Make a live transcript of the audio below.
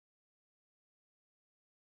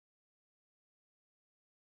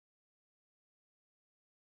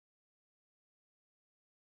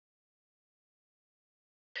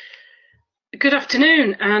Good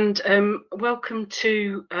afternoon and welcome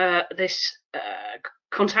to this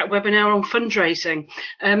Contact webinar on fundraising.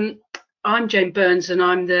 I'm Jane Burns and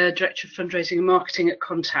I'm the Director of Fundraising and Marketing at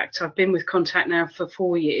Contact. I've been with Contact now for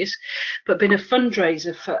 4 years, but been a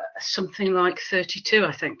fundraiser for something like 32,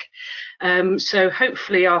 I think. So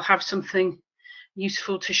hopefully I'll have something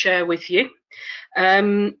useful to share with you.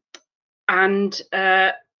 We're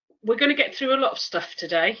going to get through a lot of stuff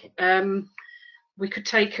today. We could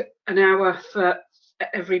take an hour for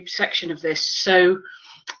every section of this, so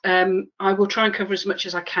I will try and cover as much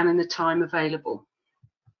as I can in the time available.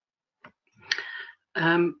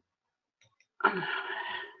 If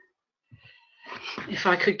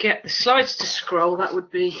I could get the slides to scroll, that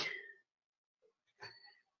would be...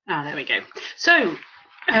 there we go. So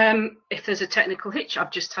if there's a technical hitch,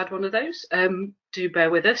 I've just had one of those. Do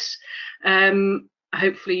bear with us.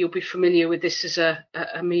 Hopefully you'll be familiar with this as a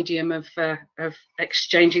medium of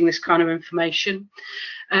exchanging this kind of information.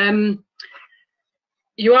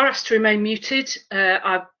 You are asked to remain muted.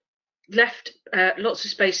 I've left lots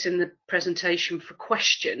of space in the presentation for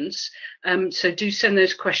questions, so do send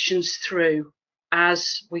those questions through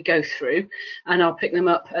as we go through, and I'll pick them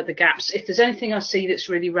up at the gaps. If there's anything I see that's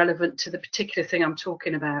really relevant to the particular thing I'm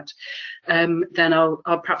talking about, then I'll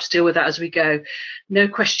perhaps deal with that as we go. No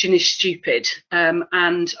question is stupid,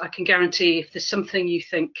 and I can guarantee if there's something you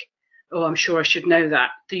think, oh, I'm sure I should know that,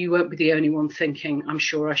 you won't be the only one thinking, I'm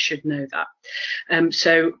sure I should know that.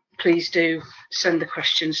 So please do send the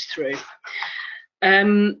questions through.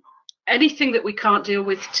 Anything that we can't deal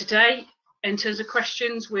with today, in terms of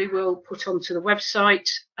questions, we will put onto the website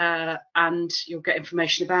and you'll get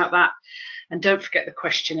information about that. And don't forget the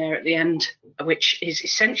questionnaire at the end, which is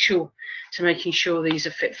essential to making sure these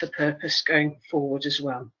are fit for purpose going forward as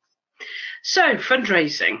well. So,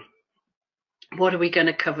 fundraising. What are we going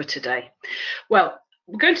to cover today? Well,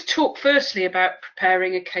 we're going to talk firstly about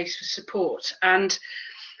preparing a case for support. And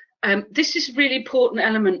this is a really important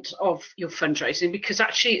element of your fundraising because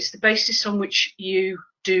actually it's the basis on which you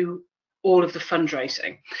do all of the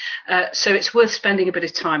fundraising. So it's worth spending a bit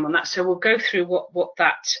of time on that. So we'll go through what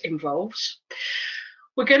that involves.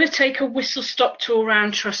 We're going to take a whistle-stop tour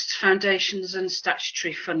around trusts, foundations and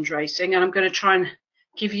statutory fundraising, and I'm going to try and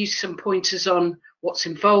give you some pointers on what's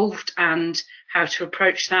involved and how to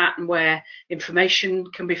approach that and where information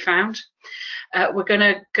can be found. We're going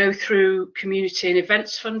to go through community and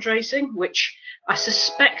events fundraising, which I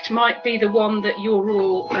suspect might be the one that you're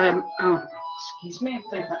all excuse me, I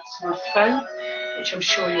think that's my phone, which I'm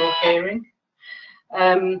sure you're hearing.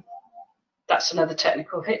 That's another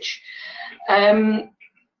technical hitch.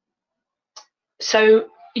 So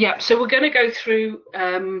we're going to go through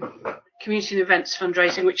community and events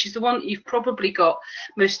fundraising, which is the one that you've probably got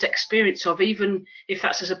most experience of, even if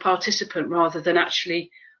that's as a participant rather than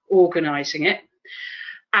actually organising it.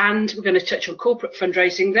 And we're going to touch on corporate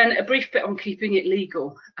fundraising, then a brief bit on keeping it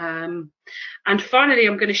legal. And finally,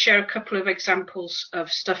 I'm going to share a couple of examples of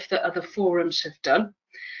stuff that other forums have done,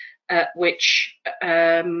 which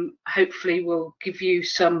hopefully will give you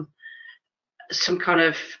some kind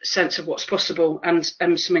of sense of what's possible and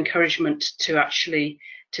some encouragement to actually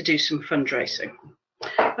do some fundraising.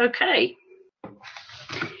 Okay.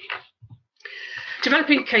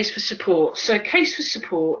 Developing a case for support. So a case for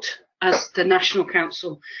support, as the National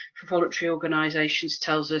Council for Voluntary Organisations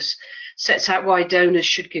tells us, sets out why donors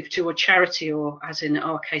should give to a charity, or as in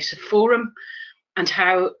our case, a forum, and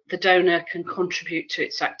how the donor can contribute to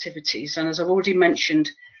its activities. And as I've already mentioned,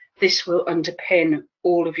 this will underpin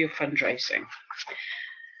all of your fundraising.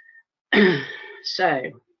 So,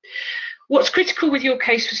 what's critical with your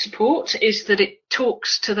case for support is that it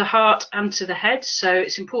talks to the heart and to the head. So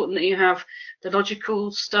it's important that you have the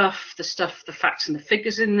logical stuff, the facts and the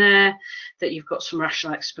figures in there, that you've got some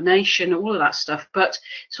rational explanation, all of that stuff. But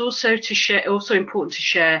it's also important to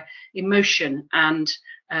share emotion and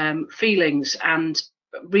feelings and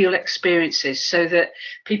real experiences so that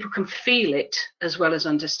people can feel it as well as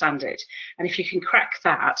understand it. And if you can crack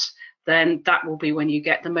that, then that will be when you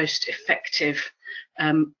get the most effective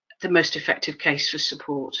case for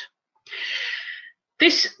support.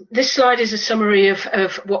 This slide is a summary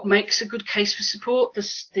of what makes a good case for support,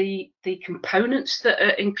 the components that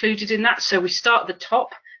are included in that. So we start at the top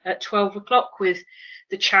at 12 o'clock with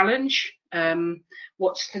the challenge.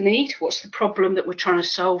 What's the need? What's the problem that we're trying to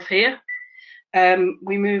solve here?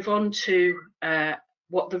 We move on to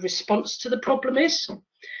what the response to the problem is,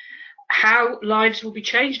 how lives will be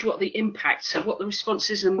changed, what the impact, so what the response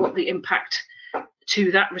is and what the impact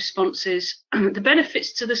to that response is. The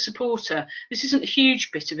benefits to the supporter. This isn't a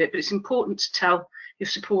huge bit of it, but it's important to tell your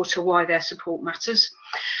supporter why their support matters.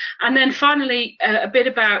 And then finally, a bit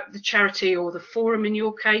about the charity or the forum in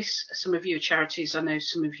your case. Some of you are charities, I know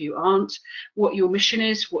some of you aren't. What your mission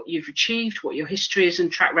is, what you've achieved, what your history is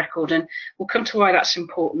and track record. And we'll come to why that's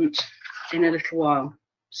important in a little while.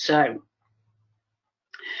 So,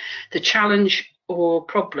 the challenge or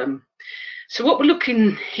problem. So what we're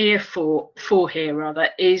looking here for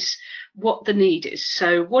is what the need is.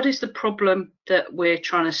 So what is the problem that we're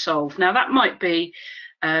trying to solve? Now that might be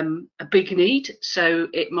a big need. So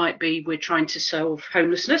it might be we're trying to solve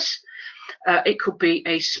homelessness. It could be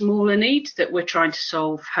a smaller need that we're trying to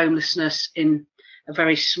solve homelessness in a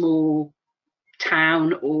very small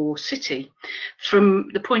town or city. From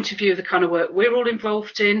the point of view of the kind of work we're all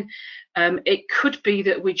involved in, it could be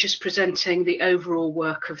that we're just presenting the overall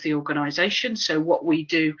work of the organisation, so what we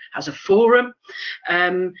do as a forum.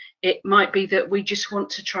 It might be that we just want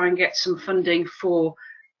to try and get some funding for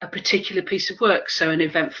a particular piece of work, so an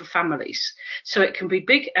event for families. So it can be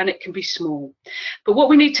big and it can be small. But what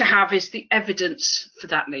we need to have is the evidence for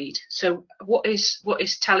that need. So what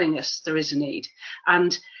is telling us there is a need?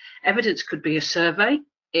 And evidence could be a survey,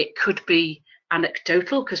 it could be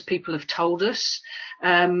anecdotal because people have told us.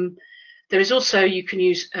 There is also, you can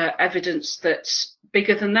use evidence that's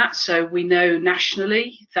bigger than that. So we know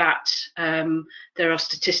nationally that there are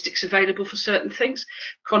statistics available for certain things.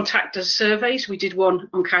 Contact us surveys. We did one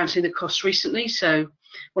on counting the costs recently. So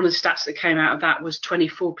one of the stats that came out of that was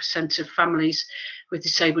 24% of families with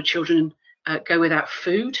disabled children go without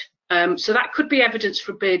food. So that could be evidence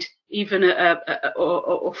for a bid, even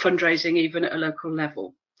or fundraising, even at a local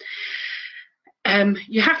level.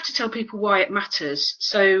 You have to tell people why it matters.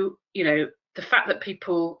 So, you know, the fact that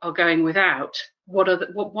people are going without,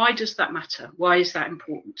 why does that matter? Why is that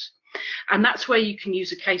important? And that's where you can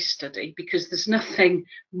use a case study, because there's nothing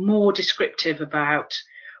more descriptive about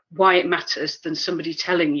why it matters than somebody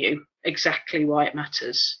telling you exactly why it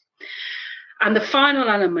matters. And the final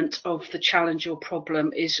element of the challenge or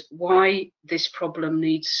problem is why this problem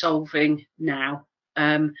needs solving now.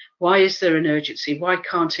 Why is there an urgency? Why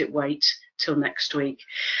can't it wait till next week?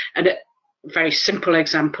 And a very simple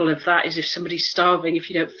example of that is if somebody's starving, if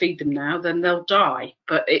you don't feed them now, then they'll die.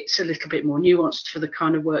 But it's a little bit more nuanced for the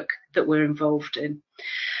kind of work that we're involved in.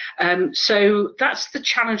 So that's the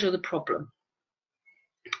challenge or the problem.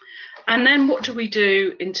 And then what do we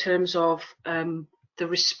do in terms of the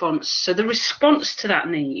response? So the response to that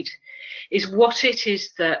need is what it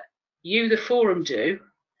is that you, the forum, do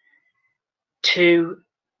to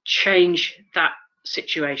change that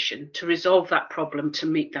situation, to resolve that problem, to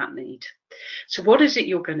meet that need. So what is it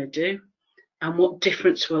you're going to do, and what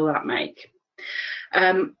difference will that make?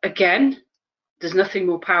 Again, there's nothing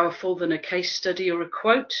more powerful than a case study or a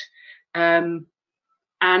quote. And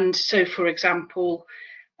so, for example,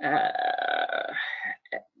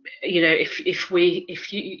 you know,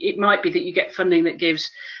 it might be that you get funding that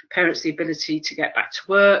gives parents the ability to get back to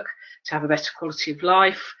work, to have a better quality of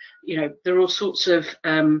life. You know, there are all sorts of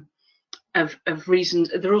reasons.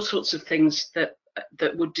 There are all sorts of things that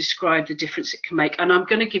would describe the difference it can make. And I'm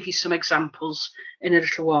going to give you some examples in a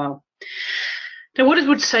little while. Now, what I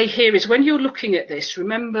would say here is when you're looking at this,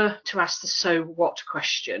 remember to ask the so what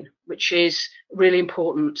question, which is really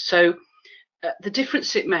important. So the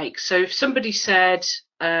difference it makes. So if somebody said,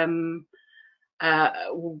 if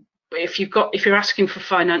you're asking for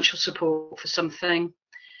financial support for something,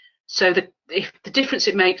 so if the difference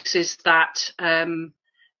it makes is that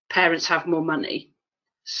parents have more money,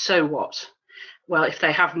 so what? Well, if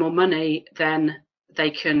they have more money, then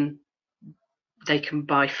they can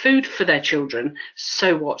buy food for their children,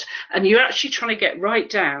 so what? And you're actually trying to get right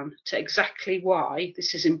down to exactly why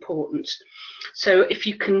this is important. So if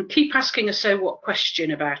you can keep asking a so what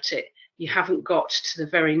question about it, you haven't got to the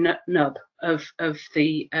very nub of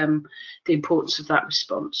the importance of that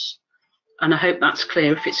response. And I hope that's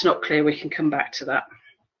clear. If it's not clear, we can come back to that.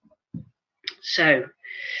 So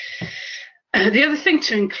the other thing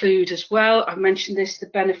to include as well, I've mentioned this, the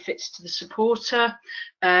benefits to the supporter.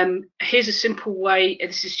 Here's a simple way.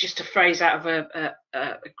 This is just a phrase out of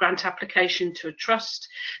a grant application to a trust.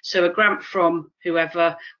 So a grant from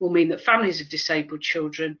whoever will mean that families of disabled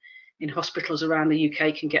children in hospitals around the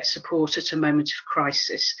UK can get support at a moment of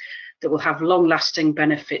crisis that will have long-lasting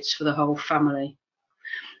benefits for the whole family.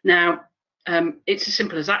 Now, it's as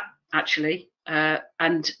simple as that, actually.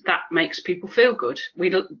 And that makes people feel good.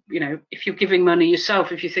 You know, if you're giving money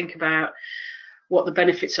yourself, if you think about what the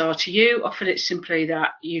benefits are to you, often it's simply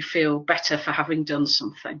that you feel better for having done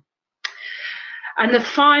something. And the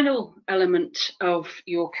final element of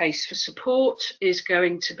your case for support is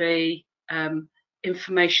going to be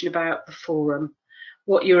information about the forum,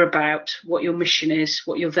 what you're about, what your mission is,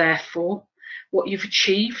 what you're there for. what you've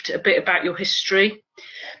achieved, a bit about your history,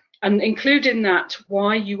 and include in that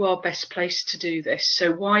why you are best placed to do this.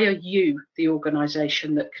 So why are you the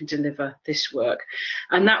organisation that can deliver this work?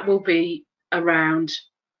 And that will be around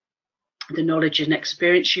the knowledge and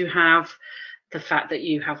experience you have, the fact that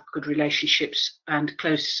you have good relationships and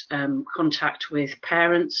close contact with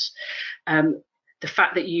parents. The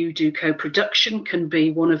fact that you do co-production can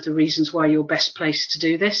be one of the reasons why you're best placed to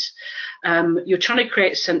do this. You're trying to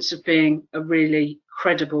create a sense of being a really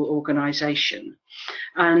credible organisation,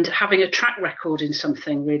 and having a track record in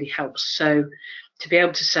something really helps. So to be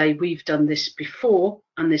able to say we've done this before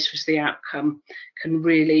and this was the outcome can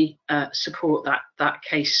really support that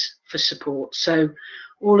case for support. So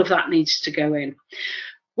all of that needs to go in.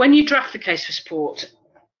 When you draft the case for support,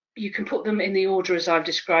 you can put them in the order as I've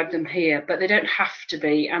described them here, but they don't have to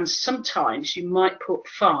be. And sometimes you might put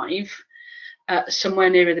 5 somewhere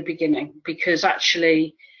nearer the beginning, because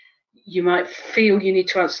actually you might feel you need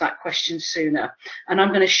to answer that question sooner. And I'm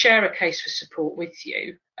going to share a case for support with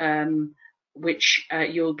you, which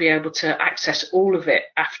you'll be able to access all of it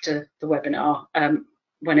after the webinar,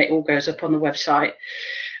 when it all goes up on the website,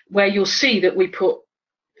 where you'll see that we put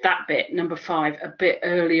that bit, number 5, a bit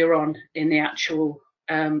earlier on in the actual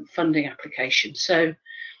funding application. So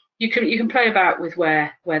you can play about with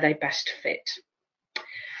where they best fit.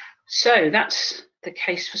 So that's the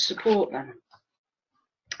case for support then.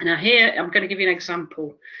 Now here I'm going to give you an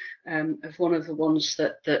example of one of the ones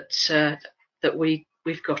that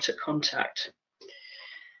we've got at Contact.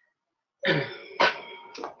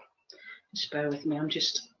 Just bear with me, I'm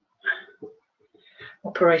just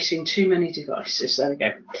operating too many devices. There we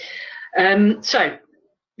go. So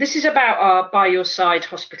this is about our By Your Side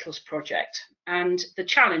Hospitals project, and the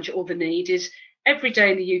challenge or the need is every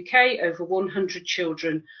day in the UK over 100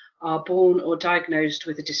 children are born or diagnosed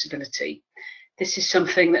with a disability. This is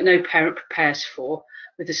something that no parent prepares for,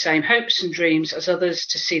 with the same hopes and dreams as others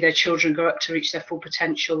to see their children grow up to reach their full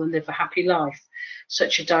potential and live a happy life.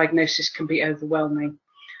 Such a diagnosis can be overwhelming.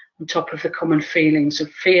 On top of the common feelings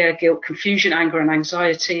of fear, guilt, confusion, anger and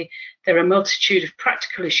anxiety, there are a multitude of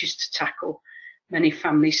practical issues to tackle. Many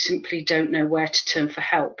families simply don't know where to turn for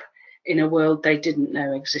help in a world they didn't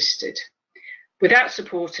know existed. Without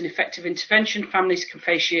support and effective intervention, families can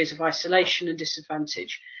face years of isolation and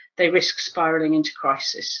disadvantage. They risk spiralling into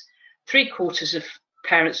crisis. 3/4 of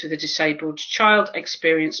parents with a disabled child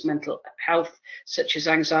experience mental health, such as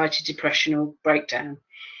anxiety, depression or breakdown.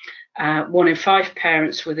 1 in 5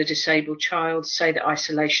 parents with a disabled child say that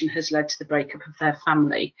isolation has led to the breakup of their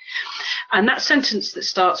family. And that sentence that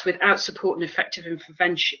starts without support and effective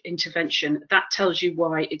intervention, that tells you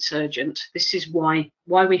why it's urgent. This is why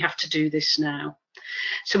we have to do this now.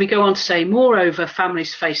 So we go on to say, moreover,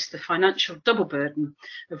 families face the financial double burden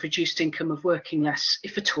of reduced income, of working less,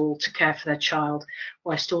 if at all, to care for their child,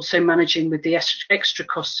 whilst also managing with the extra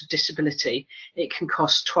costs of disability. It can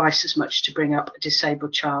cost twice as much to bring up a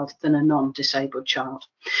disabled child than a non-disabled child.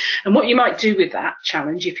 And what you might do with that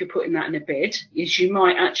challenge, if you're putting that in a bid, is you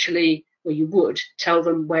might actually, or you would, tell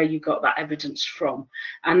them where you got that evidence from.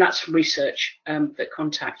 And that's from research that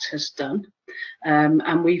Contact has done.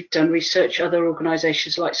 And we've done research, other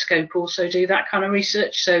organisations like Scope also do that kind of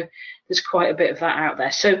research, so there's quite a bit of that out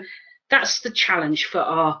there. So that's the challenge for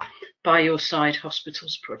our By Your Side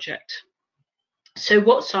Hospitals project. So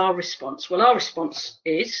what's our response? Well, our response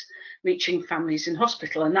is reaching families in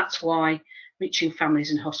hospital, and that's why reaching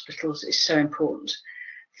families in hospitals is so important.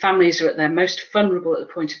 Families are at their most vulnerable at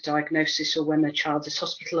the point of diagnosis or when their child is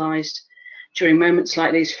hospitalised. During moments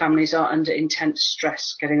like these, families are under intense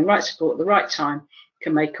stress. Getting the right support at the right time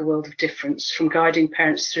can make a world of difference, from guiding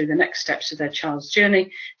parents through the next steps of their child's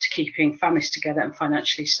journey to keeping families together and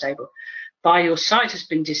financially stable. By Your Side has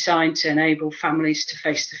been designed to enable families to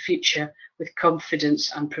face the future with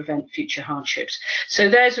confidence and prevent future hardships. So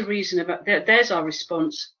there's a reason about there's our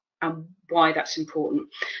response and why that's important.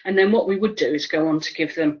 And then what we would do is go on to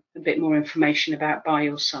give them a bit more information about By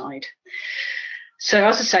Your Side. So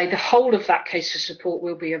as I say, the whole of that case for support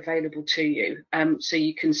will be available to you, so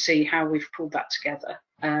you can see how we've pulled that together.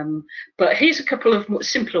 But here's a couple of more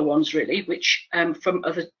simpler ones, really, which from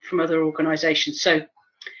other organisations. So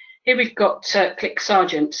here we've got Click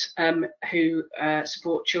Sargent, who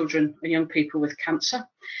support children and young people with cancer.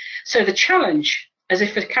 So the challenge, as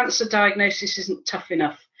if a cancer diagnosis isn't tough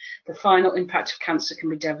enough, the final impact of cancer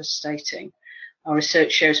can be devastating. Our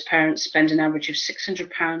research shows parents spend an average of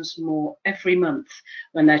 £600 more every month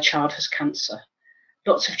when their child has cancer.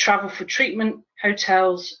 Lots of travel for treatment,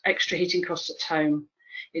 hotels, extra heating costs at home.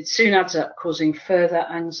 It soon adds up, causing further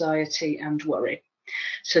anxiety and worry.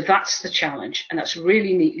 So that's the challenge, and that's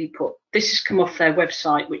really neatly put. This has come off their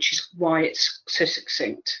website, which is why it's so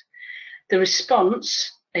succinct. The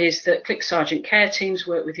response is that Click Sergeant care teams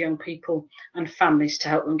work with young people and families to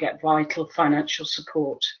help them get vital financial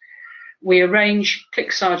support. We arrange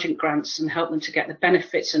Click Sergeant grants and help them to get the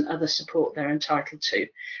benefits and other support they're entitled to.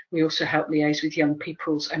 We also help liaise with young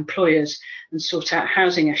people's employers and sort out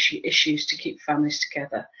housing issues to keep families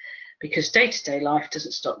together, because day-to-day life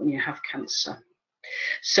doesn't stop when you have cancer.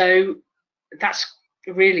 So that's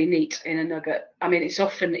really neat in a nugget. I mean, it's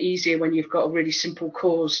often easier when you've got a really simple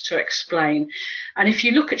cause to explain. And if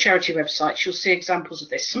you look at charity websites, you'll see examples of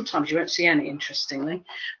this. Sometimes you won't see any, interestingly.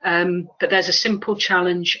 But there's a simple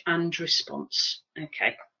challenge and response.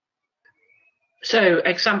 Okay. So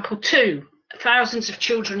example 2, thousands of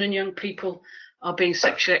children and young people are being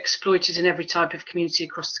sexually exploited in every type of community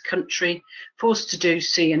across the country, forced to do,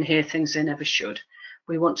 see and hear things they never should.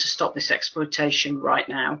 We want to stop this exploitation right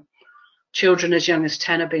now. Children as young as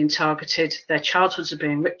 10 are being targeted. Their childhoods are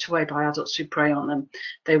being ripped away by adults who prey on them.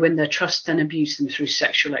 They win their trust, then abuse them through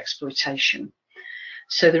sexual exploitation.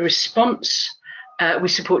 So the response, we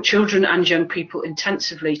support children and young people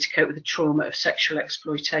intensively to cope with the trauma of sexual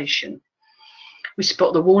exploitation. We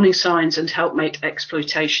spot the warning signs and help make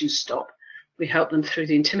exploitation stop. We help them through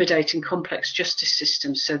the intimidating, complex justice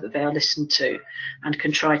system so that they are listened to and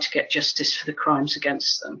can try to get justice for the crimes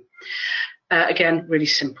against them. Again, really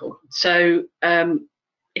simple. So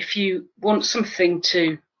if you want something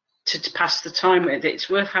to pass the time with, it's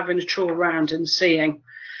worth having a trawl around and seeing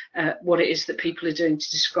what it is that people are doing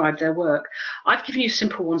to describe their work. I've given you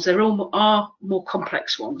simple ones. There are more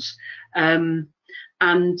complex ones. And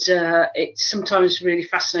it's sometimes really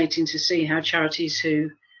fascinating to see how charities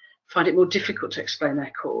who find it more difficult to explain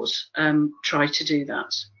their cause try to do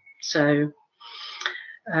that. So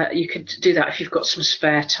you could do that if you've got some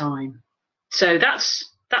spare time. So that's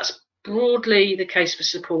broadly the case for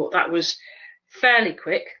support. That was fairly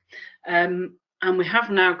quick, and we have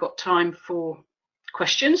now got time for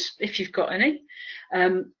questions if you've got any.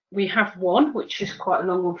 We have one which is quite a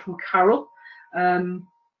long one from Carol.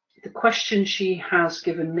 The question she has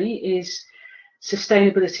given me is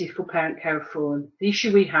sustainability for parent care reform. The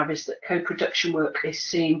issue we have is that co-production work is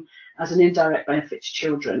seen as an indirect benefit to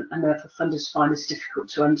children, and therefore funders find this difficult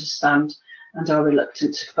to understand and are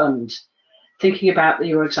reluctant to fund. Thinking about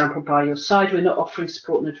your example by your side, we're not offering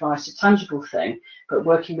support and advice, a tangible thing, but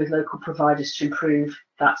working with local providers to improve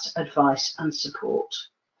that advice and support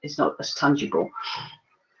is not as tangible.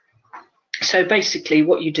 So basically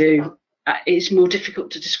what you do is more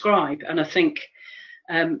difficult to describe, and I think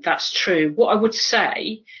that's true. What I would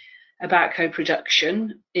say about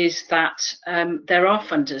co-production is that there are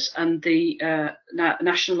funders, and the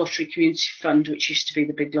National Lottery Community Fund, which used to be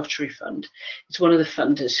the Big Lottery Fund, is one of the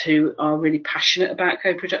funders who are really passionate about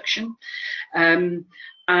co-production.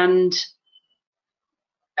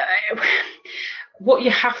 What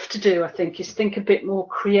you have to do, I think, is think a bit more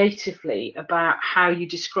creatively about how you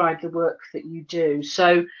describe the work that you do.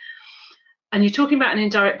 So, and you're talking about an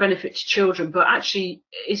indirect benefit to children, but actually,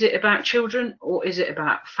 is it about children or is it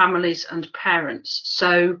about families and parents?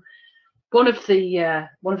 So one of the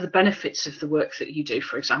benefits of the work that you do,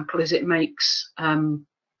 for example, is it makes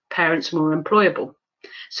parents more employable.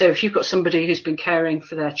 So if you've got somebody who's been caring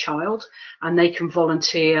for their child and they can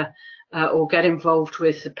volunteer or get involved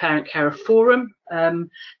with the Parent Carer Forum,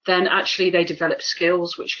 then actually they develop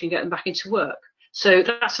skills which can get them back into work. So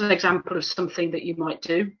that's an example of something that you might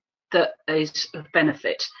do that is of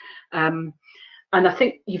benefit. And I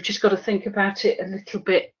think you've just got to think about it a little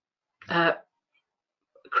bit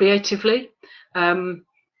creatively.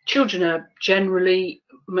 Children are generally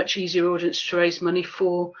much easier audience to raise money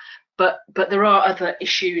for, but there are other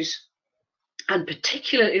issues, and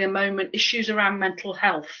particularly at the moment, issues around mental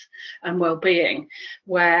health and well-being,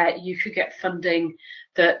 where you could get funding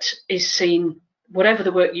that is seen, whatever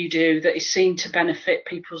the work you do, that is seen to benefit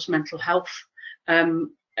people's mental health.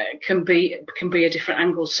 Can be a different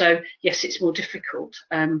angle. So yes, it's more difficult,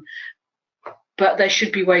 but there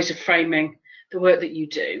should be ways of framing the work that you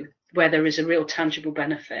do where there is a real tangible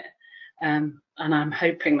benefit, and I'm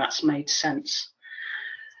hoping that's made sense.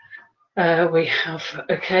 We have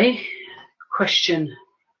question.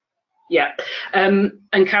 Yeah, and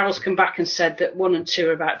Carol's come back and said that 1 and 2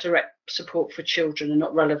 are about direct support for children and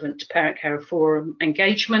not relevant to Parent Carer Forum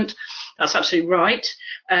engagement. That's absolutely right.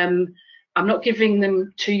 I'm not giving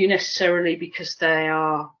them to you necessarily because they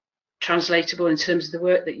are translatable in terms of the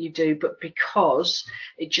work that you do, but because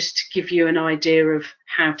it just to give you an idea of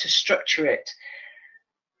how to structure it.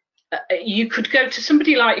 You could go to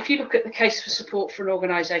somebody like, if you look at the case for support for an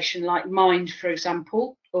organisation like Mind, for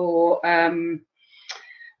example, or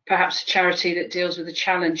perhaps a charity that deals with a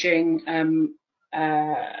challenging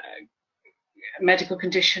medical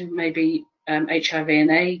condition, maybe HIV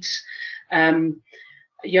and AIDS.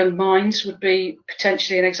 Young Minds would be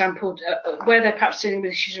potentially an example where they're perhaps dealing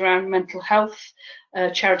with issues around mental health.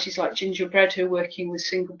 Charities like Gingerbread, who are working with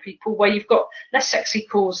single people, where you've got less sexy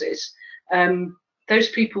causes. Those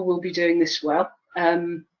people will be doing this well.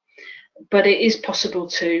 But it is possible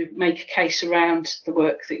to make a case around the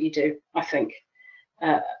work that you do, I think.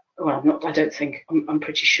 Well, I don't think, I'm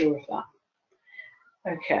pretty sure of that.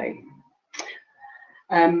 Okay.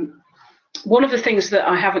 One of the things that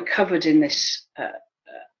I haven't covered in this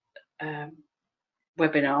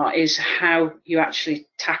webinar is how you actually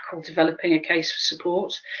tackle developing a case for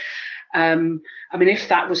support. I mean, if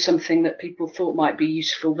that was something that people thought might be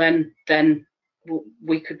useful, then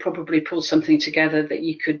we could probably pull something together that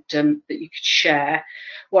you could share.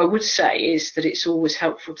 What I would say is that it's always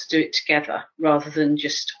helpful to do it together rather than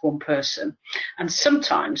just one person, and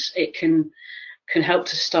sometimes it can help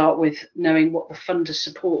to start with knowing what the funder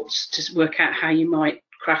supports to work out how you might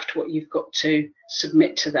craft what you've got to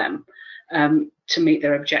submit to them to meet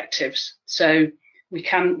their objectives. So we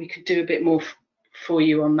could do a bit more for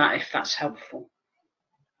you on that if that's helpful.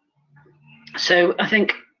 So I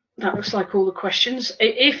think that looks like all the questions.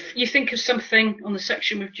 If you think of something on the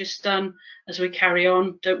section we've just done as we carry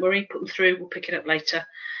on, don't worry, put them through, we'll pick it up later.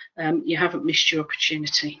 You haven't missed your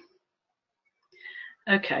opportunity.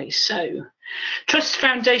 Okay, so trusts,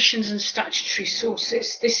 foundations and statutory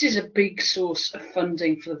sources. This is a big source of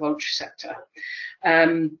funding for the voluntary sector.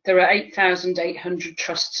 There are 8,800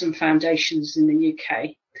 trusts and foundations in the UK.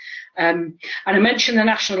 And I mentioned the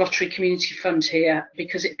National Lottery Community Fund here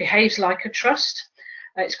because it behaves like a trust.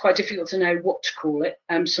 It's quite difficult to know what to call it.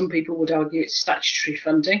 Some people would argue it's statutory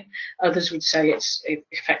funding. Others would say it's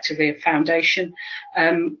effectively a foundation.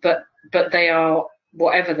 But they are,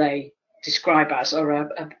 whatever they describe as, are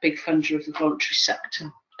a big funder of the voluntary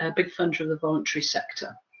sector.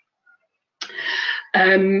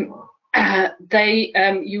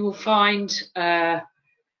 You will find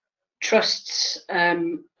trusts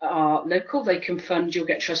are local. They can fund. You'll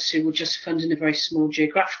get trusts who will just fund in a very small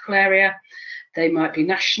geographical area. They might be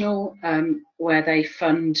national, where they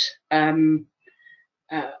fund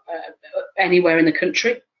anywhere in the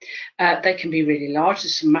country. They can be really large,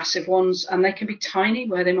 there's some massive ones, and they can be tiny,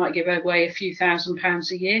 where they might give away a few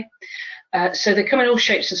 £1,000s a year. So they come in all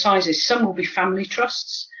shapes and sizes. Some will be family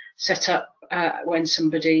trusts set up when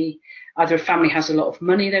somebody, either a family has a lot of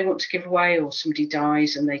money they want to give away, or somebody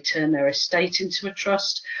dies and they turn their estate into a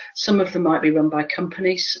trust. Some of them might be run by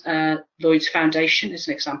companies. Lloyd's Foundation is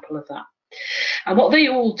an example of that. And what they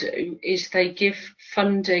all do is they give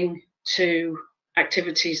funding to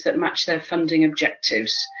activities that match their funding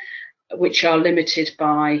objectives, which are limited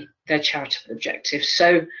by their charitable objectives.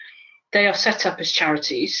 So they are set up as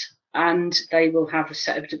charities and they will have a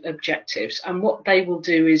set of objectives. And what they will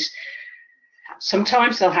do is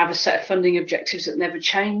sometimes they'll have a set of funding objectives that never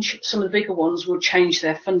change. Some of the bigger ones will change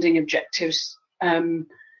their funding objectives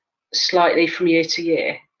slightly from year to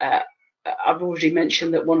year. I've already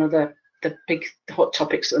mentioned that one of the big hot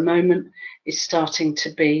topics at the moment is starting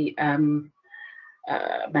to be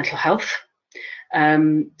mental health.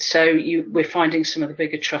 So we're finding some of the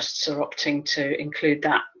bigger trusts are opting to include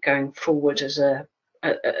that going forward as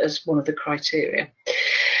one of the criteria.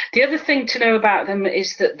 The other thing to know about them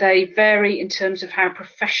is that they vary in terms of how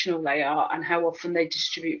professional they are and how often they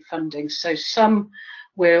distribute funding. So some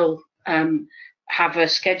will have a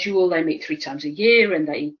schedule, they meet 3 times a year and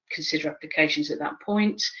they consider applications at that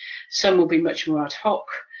point. Some will be much more ad hoc.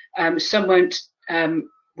 Some won't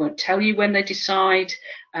tell you when they decide,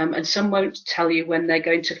 and some won't tell you when they're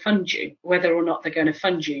going to fund you, whether or not they're going to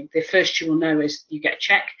fund you. The first you will know is you get a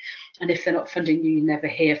check, and if they're not funding you, you never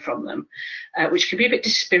hear from them, which can be a bit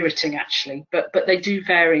dispiriting actually, but they do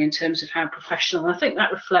vary in terms of how professional. And I think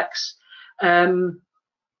that reflects the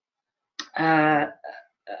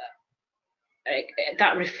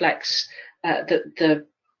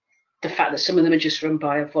fact that some of them are just run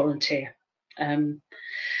by a volunteer.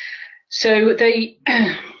 So they,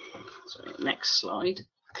 sorry, next slide.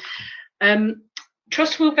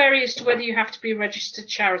 Trust will vary as to whether you have to be a registered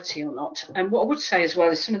charity or not. And what I would say as well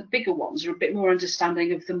is some of the bigger ones are a bit more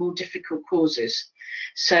understanding of the more difficult causes.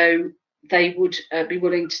 So they would be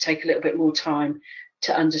willing to take a little bit more time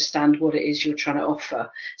to understand what it is you're trying to offer.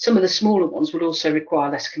 Some of the smaller ones would also require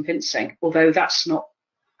less convincing, although that's not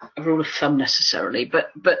a rule of thumb necessarily,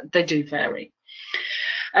 but they do vary.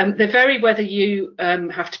 They vary whether you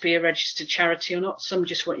have to be a registered charity or not. Some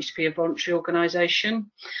just want you to be a voluntary organisation.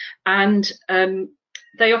 And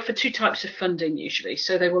they offer 2 types of funding usually.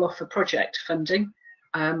 So they will offer project funding,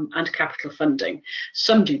 and capital funding.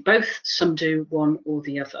 Some do both, some do one or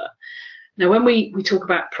the other. Now, when we talk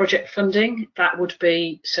about project funding, that would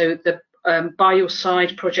be, so the By Your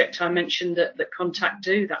Side project I mentioned that Contact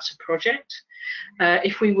do, that's a project.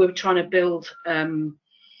 If we were trying to build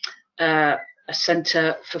a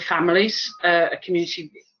centre for families, a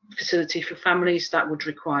community facility for families, that would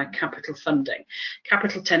require capital funding.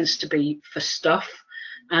 Capital tends to be for stuff,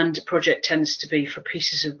 and project tends to be for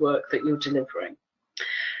pieces of work that you're delivering.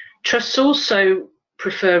 Trusts also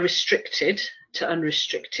prefer restricted to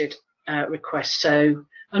unrestricted requests. So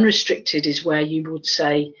unrestricted is where you would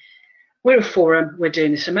say, we're a forum, we're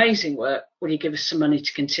doing this amazing work, will you give us some money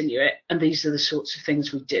to continue it? And these are the sorts of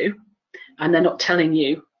things we do. And they're not telling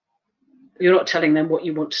you, you're not telling them what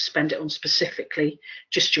you want to spend it on specifically,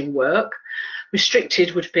 just your work.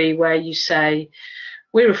 Restricted would be where you say,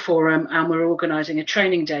 we're a forum and we're organising a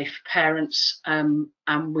training day for parents and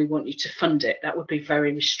we want you to fund it. That would be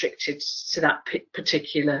very restricted to that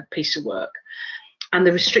particular piece of work. And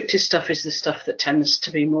the restricted stuff is the stuff that tends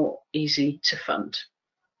to be more easy to fund.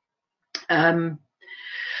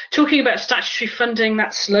 Talking about statutory funding,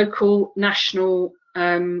 that's local, national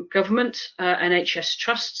government, NHS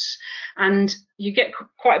trusts, and you get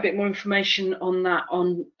quite a bit more information on that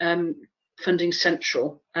on Funding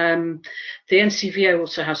Central. The NCVO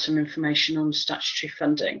also has some information on statutory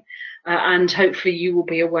funding, and hopefully you will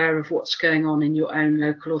be aware of what's going on in your own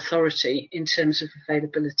local authority in terms of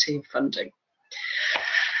availability of funding.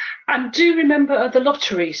 And do remember other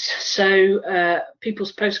lotteries. So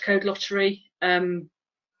People's Postcode Lottery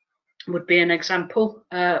would be an example.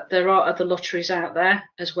 There are other lotteries out there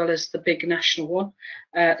as well as the big national one.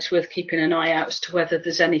 It's worth keeping an eye out as to whether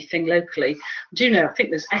there's anything locally. I do know, I think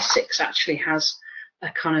there's Essex actually has a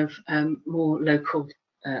kind of more local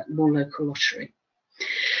lottery.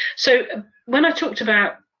 So when I talked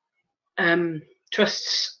about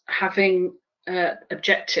trusts having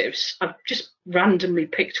objectives, I've just randomly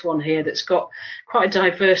picked one here that's got quite a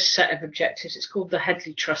diverse set of objectives. It's called the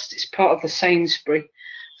Headley Trust. It's part of the Sainsbury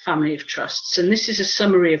family of trusts, and this is a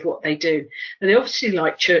summary of what they do. Now, they obviously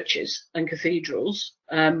like churches and cathedrals,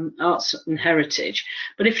 arts and heritage,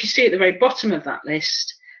 but if you see at the very bottom of that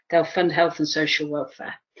list, they'll fund health and social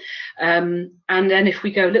welfare. And then if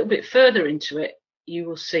we go a little bit further into it, you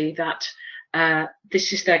will see that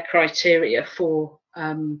this is their criteria for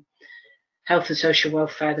health and social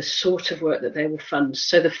welfare, the sort of work that they will fund.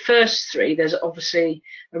 So the first three, there's obviously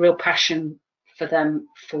a real passion for them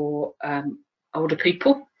for older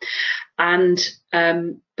people, and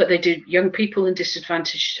but they do young people and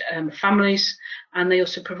disadvantaged families, and they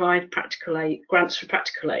also provide practical aid, grants for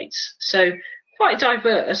practical aids. So quite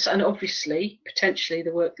diverse, and obviously potentially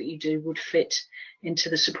the work that you do would fit into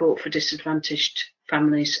the support for disadvantaged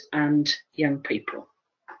families and young people.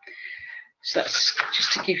 So that's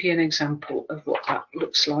just to give you an example of what that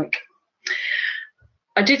looks like.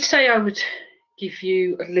 I did say I would give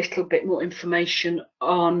you a little bit more information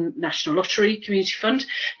on National Lottery Community Fund. It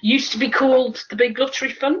used to be called the Big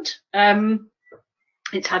Lottery Fund.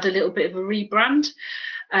 It's had a little bit of a rebrand.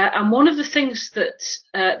 And one of the things that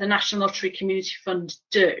the National Lottery Community Fund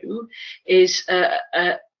do is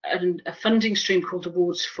a funding stream called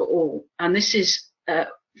Awards for All. And this is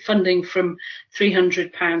funding from £300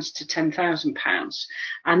 to £10,000,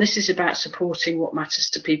 and this is about supporting what matters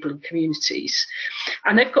to people and communities.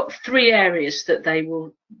 And they've got three areas that they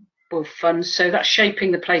will fund. So that's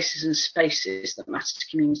shaping the places and spaces that matter to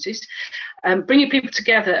communities, bringing people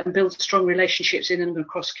together and build strong relationships in and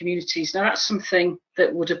across communities. Now that's something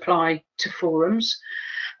that would apply to forums.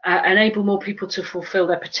 Enable more people to fulfil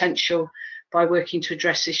their potential by working to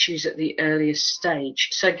address issues at the earliest stage.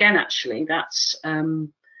 So again, actually, that's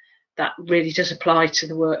that really does apply to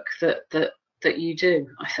the work that you do,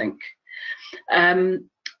 I think.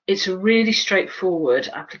 It's a really straightforward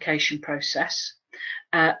application process,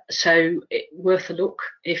 so worth a look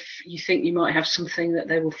if you think you might have something that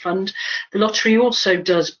they will fund. The lottery also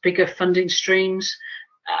does bigger funding streams,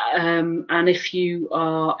 and if you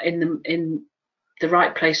are in the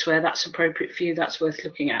right place where that's appropriate for you, that's worth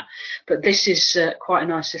looking at. But this is quite a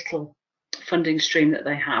nice little funding stream that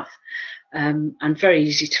they have. And very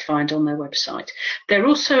easy to find on their website. They're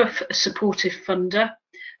also a supportive funder.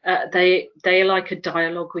 They like a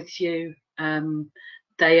dialogue with you.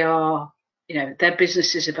 They are, their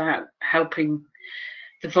business is about helping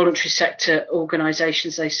the voluntary sector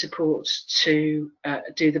organisations they support to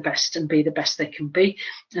do the best and be the best they can be.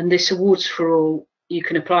 And this Awards for All, you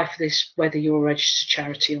can apply for this whether you're a registered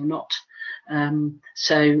charity or not.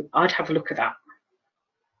 So I'd have a look at that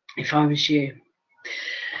if I was you.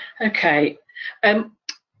 Okay,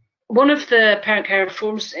 One of the parent carer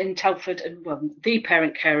forums in Telford, and well, the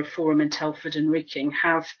parent carer forum in Telford and Reeking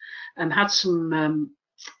have had some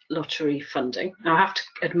lottery funding. Now, I have to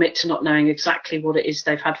admit to not knowing exactly what it is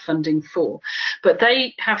they've had funding for, but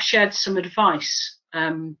they have shared some advice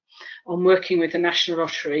on working with the National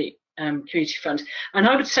Lottery Community Fund. And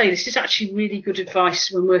I would say this is actually really good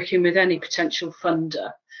advice when working with any potential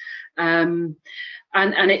funder.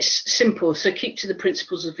 And it's simple, so keep to the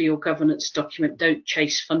principles of your governance document, don't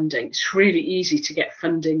chase funding. It's really easy to get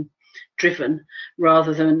funding driven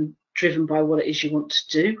rather than driven by what it is you want to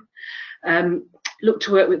do. Look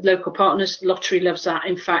to work with local partners, lottery loves that.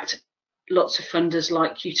 In fact, lots of funders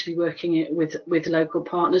like you to be working with local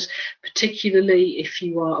partners, particularly if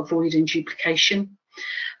you are avoiding duplication.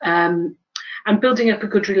 And building up a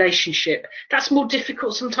good relationship. That's more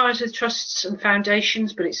difficult sometimes with trusts and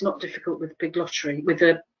foundations, but it's not difficult with big lottery, with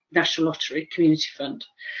the National Lottery Community Fund.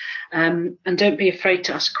 And don't be afraid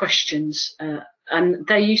to ask questions. And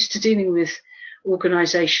they're used to dealing with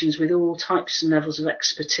organisations with all types and levels of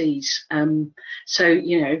expertise. So,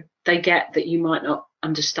 you know, they get that you might not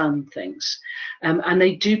understand things. And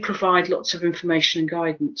they do provide lots of information and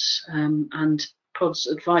guidance. And Pod's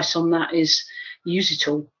advice on that is use it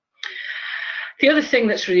all. The other thing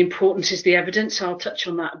that's really important is the evidence. I'll touch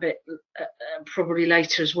on that a bit probably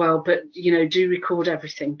later as well, but you know, do record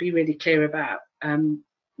everything. Be really clear about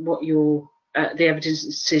what your the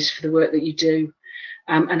evidence is for the work that you do,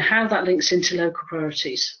 and how that links into local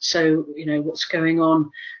priorities. So you know what's going on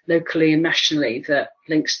locally and nationally that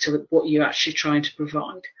links to what you're actually trying to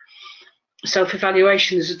provide.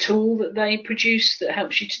 Self-evaluation is a tool that they produce that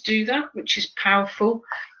helps you to do that, which is powerful.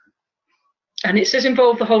 And it says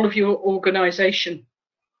involve the whole of your organisation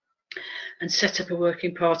and set up a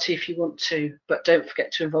working party if you want to, but don't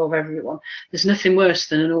forget to involve everyone. There's nothing worse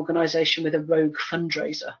than an organisation with a rogue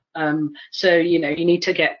fundraiser. So, you know, you need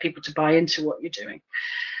to get people to buy into what you're doing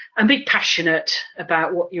and be passionate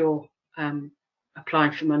about what you're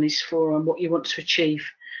applying for monies for and what you want to achieve.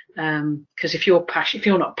 Because if you're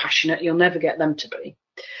not passionate, you'll never get them to be.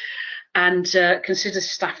 And consider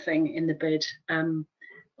staffing in the bid.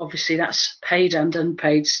 Obviously, that's paid and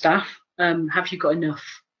unpaid staff. Have you got enough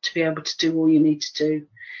to be able to do all you need to do in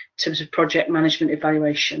terms of project management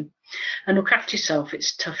evaluation? And look after yourself.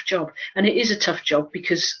 It's a tough job. And it is a tough job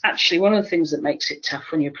because actually one of the things that makes it tough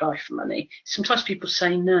when you apply for money, sometimes people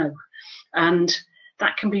say no. And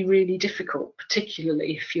that can be really difficult,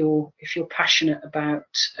 particularly if you're passionate about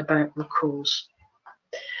the cause.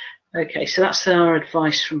 Okay, so that's our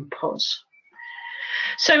advice from POS.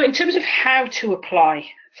 So in terms of how to apply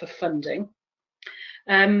for funding,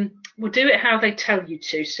 we'll do it how they tell you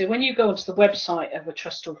to. So when you go onto the website of a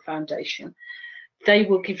trust or foundation, they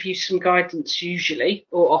will give you some guidance usually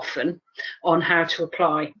or often on how to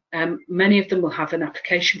apply. Many of them will have an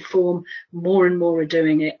application form. More and more are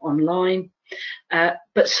doing it online,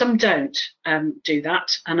 but some don't do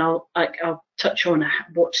that. And I'll touch on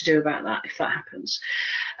what to do about that if that happens.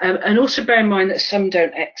 And also bear in mind that some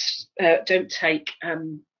don't take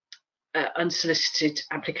unsolicited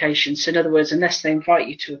applications. So in other words, unless they invite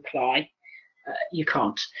you to apply, you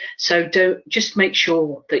can't. So just make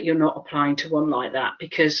sure that you're not applying to one like that,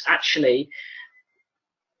 because actually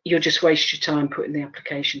you'll just waste your time putting the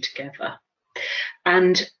application together.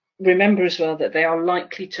 And remember as well that they are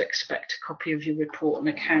likely to expect a copy of your report and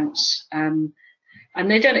accounts. And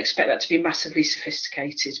they don't expect that to be massively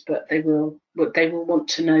sophisticated, but they will want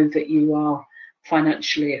to know that you are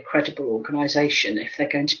financially a credible organisation if they're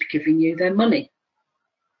going to be giving you their money.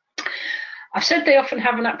 I've said they often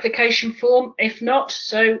have an application form. If not,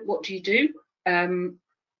 so what do you do?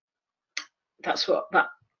 That's what that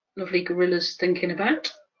lovely gorilla's thinking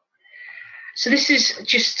about. So this is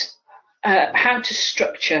just how to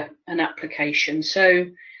structure an application. So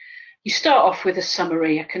you start off with a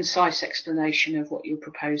summary, a concise explanation of what you're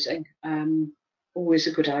proposing. Always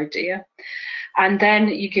a good idea. And then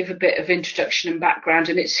you give a bit of introduction and background,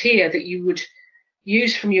 and it's here that you would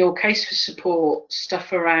use from your case for support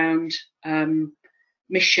stuff around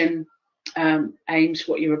mission, aims,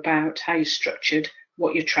 what you're about, how you're structured,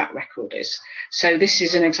 what your track record is. So this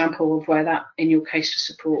is an example of where that in your case for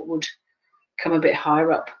support would come a bit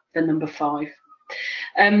higher up than number 5.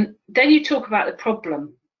 Then you talk about the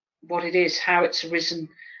problem, what it is, how it's arisen,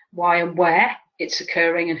 why and where it's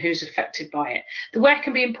occurring, and who's affected by it. The where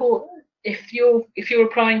can be important if you're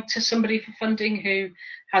applying to somebody for funding who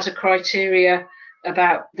has a criteria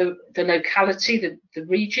about the locality, the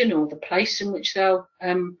region or the place in which they'll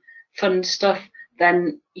fund stuff,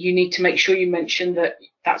 then you need to make sure you mention that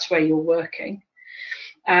that's where you're working.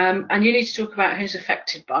 And you need to talk about who's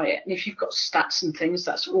affected by it. And if you've got stats and things,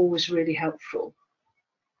 that's always really helpful.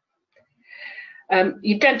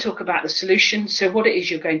 You then talk about the solution, so what it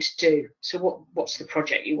is you're going to do. So what's the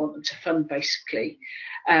project you want them to fund, basically,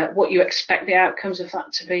 what you expect the outcomes of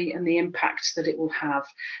that to be and the impacts that it will have,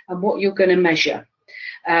 and what you're going to measure.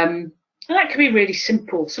 And that can be really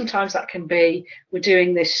simple. Sometimes that can be, we're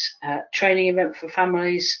doing this training event for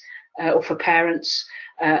families or for parents.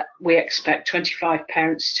 We expect 25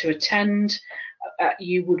 parents to attend.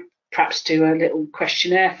 You would perhaps do a little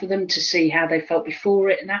questionnaire for them to see how they felt before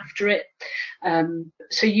it and after it.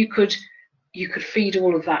 So you could feed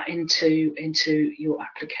all of that into your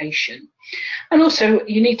application. And also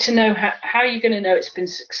you need to know how you're going to know it's been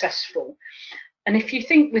successful. And if you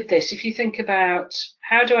think with this, if you think about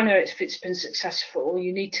how do I know if it's been successful,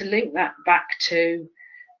 you need to link that back to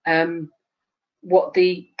what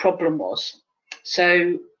the problem was.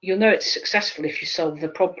 So you'll know it's successful if you solve the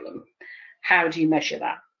problem. How do you measure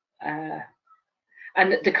that?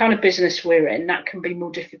 And the kind of business we're in, that can be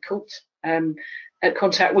more difficult. At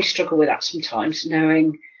Contact, we struggle with that sometimes,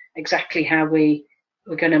 knowing exactly how we're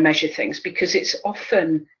going to measure things, because it's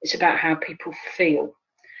about how people feel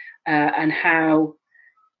and how,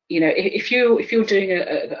 if you're doing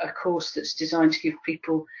a course that's designed to give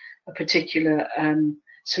people a particular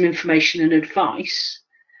some information and advice,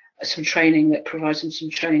 some training that provides them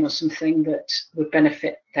some training or something that would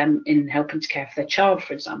benefit them in helping to care for their child,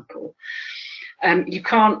 for example, you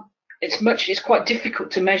can't. It's quite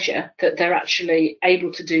difficult to measure that they're actually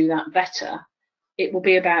able to do that better. It will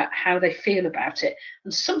be about how they feel about it,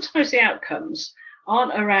 and sometimes the outcomes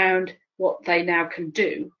aren't around what they now can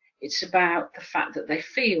do. It's about the fact that they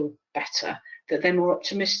feel better, that they're more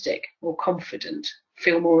optimistic, more confident,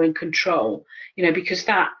 feel more in control. Because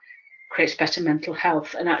that creates better mental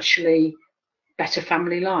health and actually better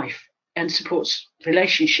family life and supports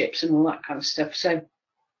relationships and all that kind of stuff. So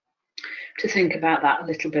to think about that a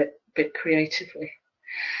little bit creatively.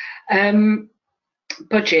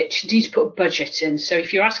 Budget, you need to put a budget in. So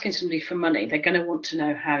if you're asking somebody for money, they're going to want to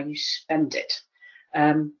know how you spend it.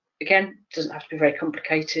 Again, it doesn't have to be very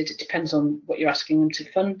complicated. It depends on what you're asking them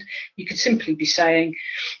to fund. You could simply be saying,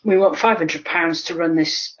 we want £500 to run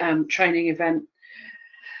this training event,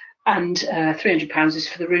 and £300 is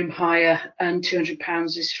for the room hire, and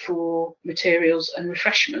 £200 is for materials and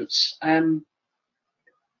refreshments.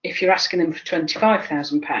 If you're asking them for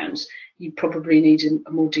 £25,000, you probably need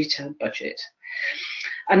a more detailed budget.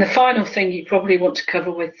 And the final thing you probably want to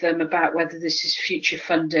cover with them about whether this is future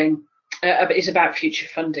funding, is about future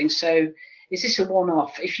funding. So is this a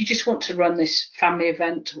one-off? If you just want to run this family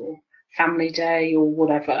event or family day or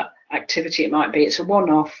whatever activity it might be, it's a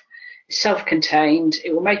one-off, it's self-contained,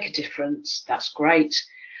 it will make a difference, that's great.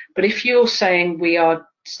 But if you're saying we are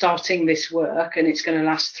starting this work and it's going to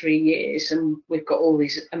last 3 years and we've got all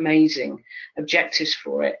these amazing objectives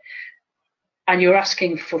for it, and you're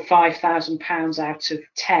asking for £5,000 out of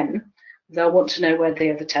 10, they'll want to know where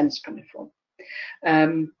the other 10's coming from.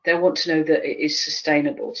 They'll want to know that it is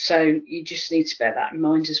sustainable. So you just need to bear that in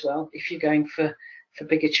mind as well if you're going for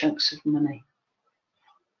bigger chunks of money.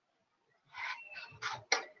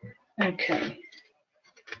 Okay.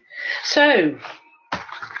 So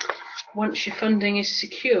once your funding is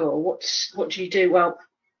secure, what do you do? Well,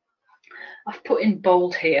 I've put in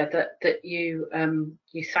bold here that you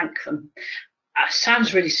thank them.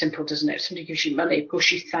 Sounds really simple, doesn't it? If somebody gives you money, of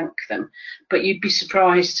course you thank them, but you'd be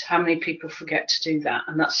surprised how many people forget to do that.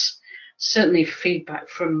 And that's certainly feedback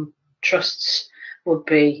from trusts would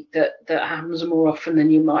be that happens more often than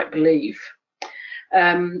you might believe.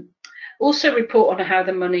 Also report on how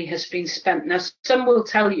the money has been spent. Now, some will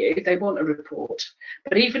tell you they want a report,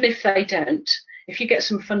 but even if they don't, if you get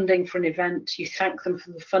some funding for an event, you thank them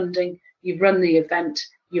for the funding, you run the event,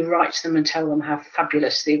 you write to them and tell them how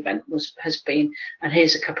fabulous the event has been. And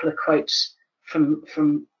here's a couple of quotes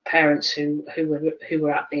from parents who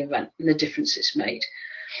were at the event and the difference it's made.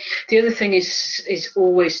 The other thing is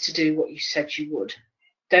always to do what you said you would.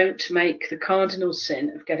 Don't make the cardinal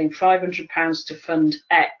sin of getting £500 to fund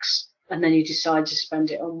X and then you decide to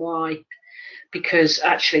spend it on Y, because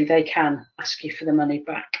actually they can ask you for the money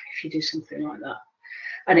back if you do something like that.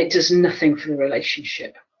 And it does nothing for the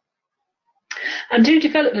relationship. And do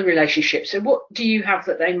develop the relationship. So what do you have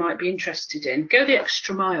that they might be interested in? Go the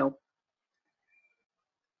extra mile.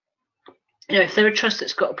 If they're a trust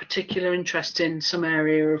that's got a particular interest in some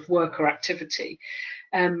area of work or activity,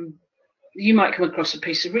 you might come across a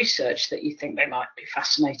piece of research that you think they might be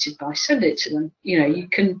fascinated by. Send it to them. You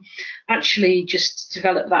can actually just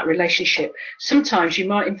develop that relationship. Sometimes you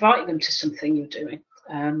might invite them to something you're doing.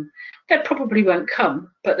 They probably won't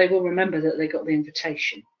come, but they will remember that they got the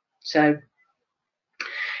invitation. So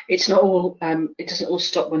it's not all. It doesn't all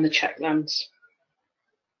stop when the check lands.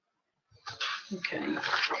 Okay.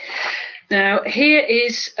 Now here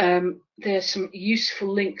is there's some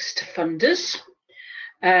useful links to funders.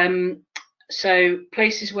 So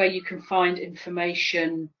places where you can find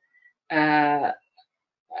information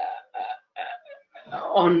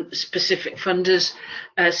on specific funders.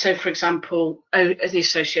 So, for example, the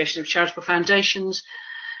Association of Charitable Foundations,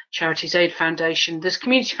 Charities Aid Foundation. There's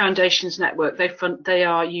Community Foundations Network. They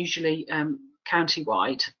are usually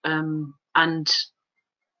county-wide and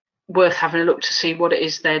worth having a look to see what it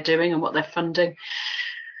is they're doing and what they're funding.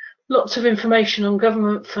 Lots of information on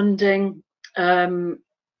government funding.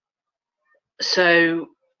 So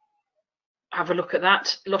have a look at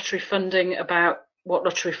that. Lottery funding, about what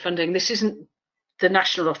lottery funding. This isn't the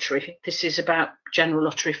National Lottery. This is about general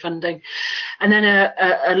lottery funding. And then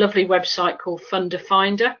a lovely website called Funder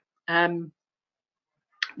Finder,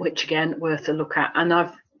 which again, worth a look at. And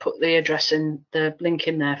I've put the address in, the link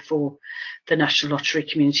in there for the National Lottery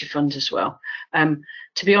Community Fund as well.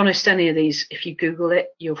 To be honest, any of these, if you Google it,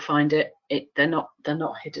 you'll find it. They're not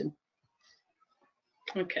hidden.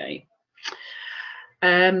 Okay.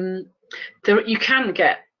 You can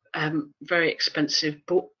get very expensive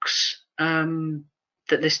books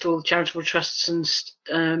that list all the charitable trusts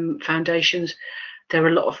and foundations. They're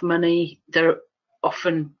a lot of money. They're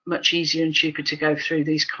often much easier and cheaper to go through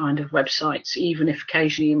these kind of websites, even if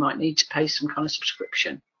occasionally you might need to pay some kind of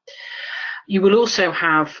subscription. You will also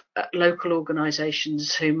have local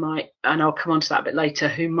organisations who might, and I'll come on to that a bit later,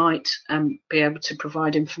 who might be able to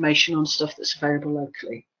provide information on stuff that's available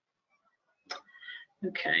locally.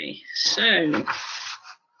 Okay, so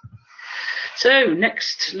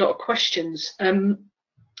next lot of questions.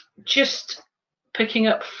 Just picking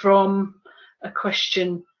up from a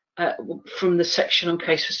question from the section on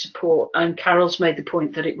case for support, and Carol's made the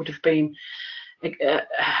point that it would have been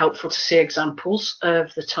helpful to see examples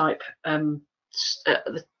of the type of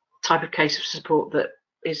case of support that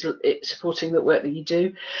is supporting the work that you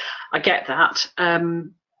do. I get that.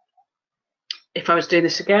 If I was doing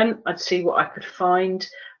this again, I'd see what I could find.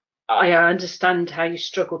 I understand how you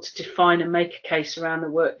struggle to define and make a case around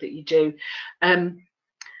the work that you do.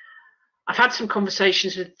 I've had some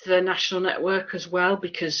conversations with the National Network as well,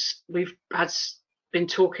 because we've been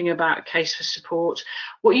talking about a case for support.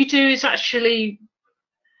 What you do is actually,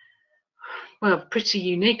 well, pretty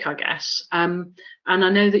unique, I guess. And I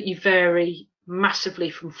know that you vary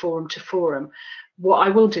massively from forum to forum. What I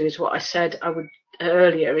will do is what I said I would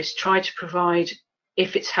earlier, is try to provide,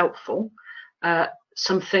 if it's helpful,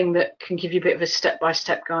 something that can give you a bit of a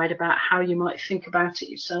step-by-step guide about how you might think about it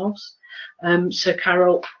yourselves. So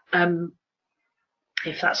Carol,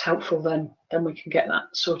 if that's helpful, then we can get that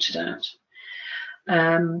sorted out.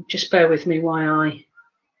 Just bear with me while I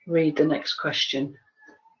read the next question.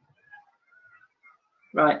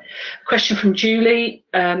 Right, question from Julie.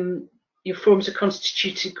 Your forum's a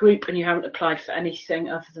constituted group and you haven't applied for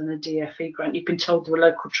anything other than a DFE grant. You've been told there are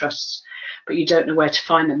local trusts, but you don't know where to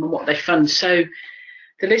find them and what they fund. So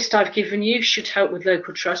the list I've given you should help with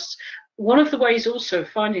local trusts. One of the ways also of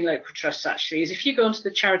finding local trusts actually is if you go onto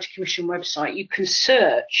the Charity Commission website, you can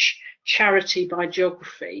search charity by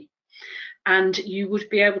geography, and you would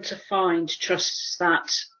be able to find trusts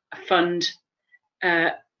that fund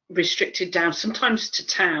restricted down, sometimes to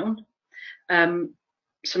town,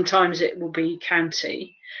 sometimes it will be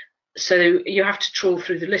county. So you have to trawl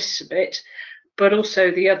through the lists a bit, but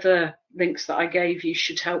also the other links that I gave you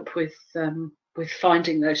should help with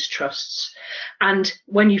finding those trusts. And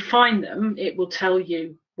when you find them, it will tell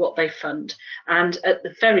you what they fund. And at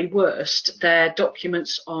the very worst, their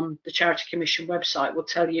documents on the Charity Commission website will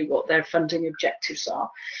tell you what their funding objectives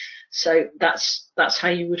are. So that's how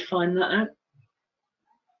you would find that out.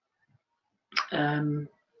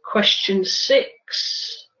 Question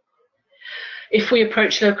 6. If we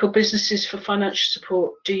approach local businesses for financial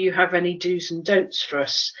support, do you have any do's and don'ts for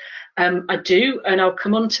us? I do, and I'll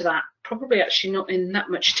come on to that, probably actually not in that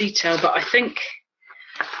much detail, but I think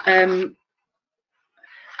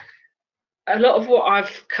a lot of what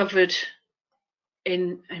I've covered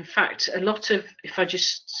in fact, a lot of, if I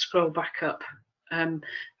just scroll back up,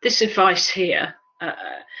 this advice here,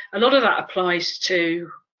 a lot of that applies to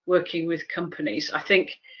working with companies. I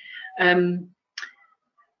think they're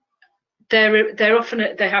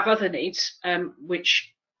often, they have other needs,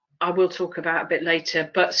 which I will talk about a bit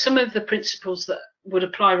later, but some of the principles that would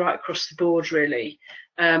apply right across the board really,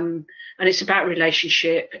 and it's about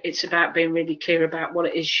relationship, it's about being really clear about what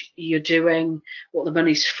it is you're doing, what the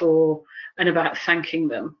money's for, and about thanking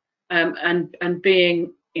them, and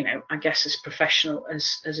being, you know, I guess as professional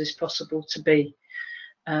as is possible to be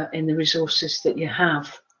in the resources that you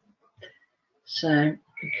have. So,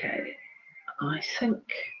 okay, I think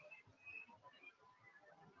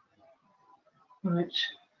Right.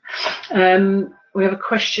 We have a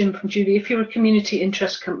question from Julie. If you're a community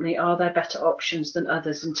interest company, are there better options than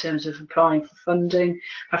others in terms of applying for funding?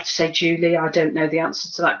 I have to say, Julie, I don't know the answer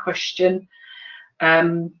to that question.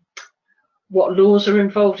 What laws are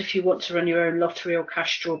involved if you want to run your own lottery or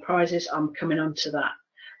cash draw prizes? I'm coming on to that.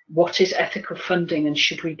 What is ethical funding and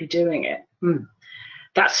should we be doing it?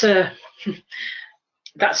 That's a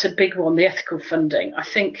big one, the ethical funding. I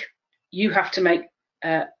think you have to make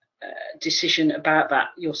a decision about that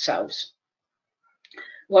yourselves.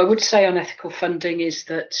 What I would say on ethical funding is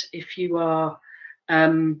that if you are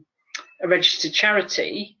a registered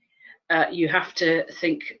charity, you have to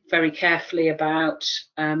think very carefully about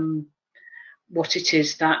what it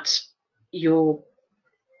is that you're,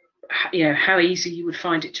 how easy you would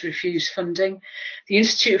find it to refuse funding. The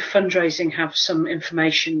Institute of Fundraising have some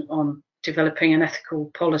information on developing an ethical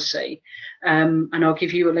policy, and I'll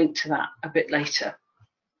give you a link to that a bit later.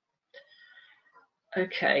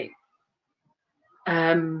 Okay.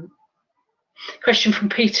 Question from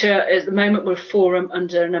Peter. At the moment, we're a forum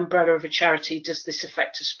under an umbrella of a charity. Does this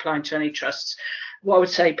affect us applying to any trusts? What I would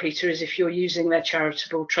say, Peter, is if you're using their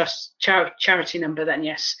charitable trust charity number, then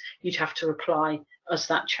yes, you'd have to apply as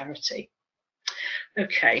that charity.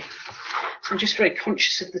 Okay, so I'm just very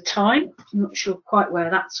conscious of the time. I'm not sure quite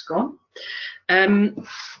where that's gone.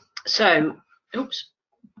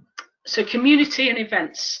 So community and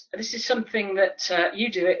events. This is something that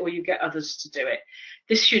you do it or you get others to do it.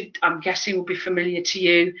 This should, I'm guessing, will be familiar to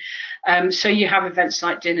you. So you have events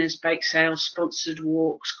like dinners, bake sales, sponsored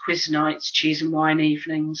walks, quiz nights, cheese and wine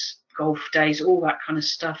evenings, golf days, all that kind of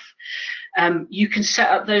stuff. You can set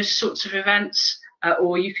up those sorts of events,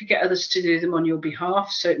 or you could get others to do them on your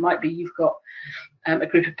behalf. So it might be you've got a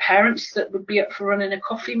group of parents that would be up for running a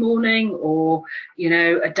coffee morning, or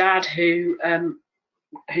a dad who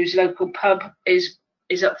whose local pub is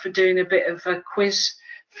up for doing a bit of a quiz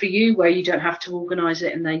for you where you don't have to organise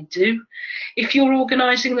it and they do. If you're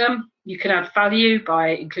organising them, you can add value by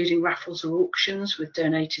including raffles or auctions with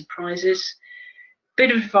donated prizes.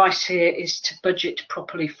 Bit of advice here is to budget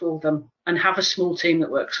properly for them and have a small team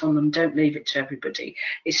that works on them. Don't leave it to everybody.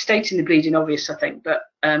 It's stating the bleeding obvious, I think, but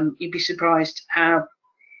you'd be surprised how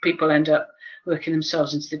people end up working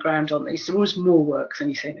themselves into the ground on these. They're always more work than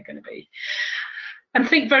you think they're going to be. And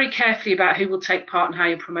think very carefully about who will take part and how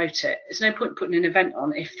you promote it. There's no point putting an event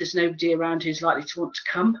on if there's nobody around who's likely to want to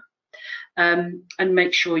come. And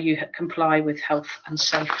make sure you comply with health and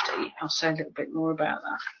safety. I'll say a little bit more about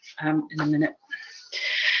that in a minute.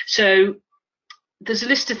 So there's a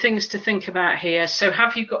list of things to think about here. So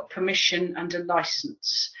have you got permission and a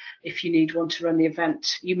license if you need one to run the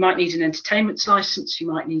event? You might need an entertainment license, you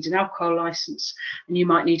might need an alcohol license, and you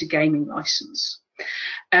might need a gaming license.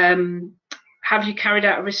 Have you carried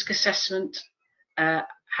out a risk assessment?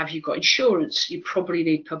 Have you got insurance? You probably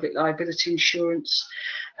need public liability insurance.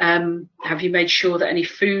 Have you made sure that any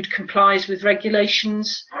food complies with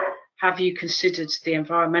regulations? Have you considered the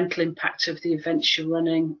environmental impact of the events you're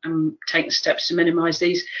running and taken steps to minimise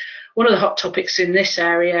these? One of the hot topics in this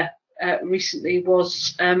area recently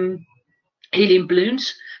was helium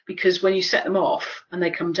balloons, because when you set them off and they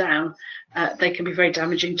come down, they can be very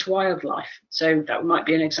damaging to wildlife. So that might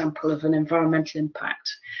be an example of an environmental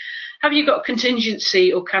impact. Have you got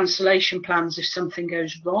contingency or cancellation plans if something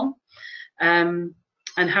goes wrong?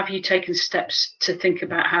 And have you taken steps to think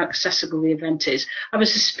about how accessible the event is? I have a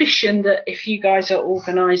suspicion that if you guys are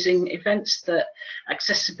organising events, that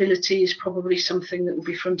accessibility is probably something that will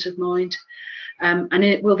be front of mind.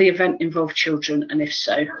 Will the event involve children? And if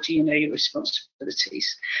so, do you know your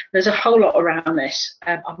responsibilities? There's a whole lot around this.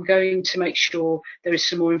 I'm going to make sure there is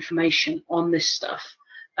some more information on this stuff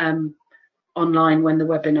online when the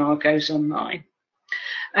webinar goes online.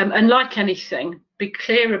 And like anything, be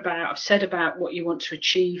clear about, I've said about what you want to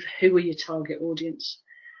achieve, who are your target audience.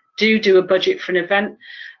 Do a budget for an event.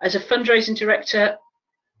 As a fundraising director,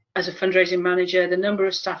 as a fundraising manager, the number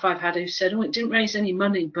of staff I've had who said, oh, it didn't raise any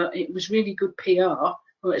money, but it was really good PR.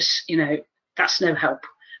 Well, it's, that's no help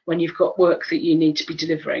when you've got work that you need to be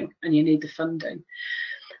delivering and you need the funding.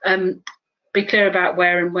 Be clear about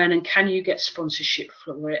where and when, and can you get sponsorship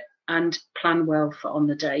for it, and plan well for on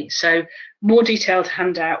the day. So more detailed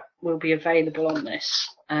handout will be available on this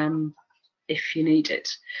if you need it.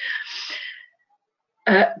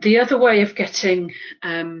 The other way of getting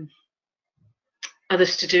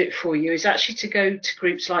others to do it for you is actually to go to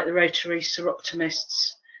groups like the Rotary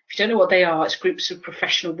Soroptimists. If you don't know what they are, it's groups of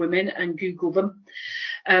professional women, and Google them.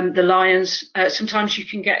 The Lions. Sometimes you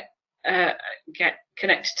can get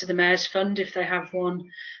connected to the Mayor's Fund if they have one.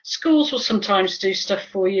 Schools will sometimes do stuff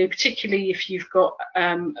for you, particularly if you've got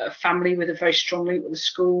a family with a very strong link with the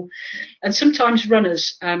school. And sometimes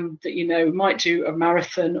runners that you know might do a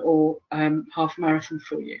marathon or half marathon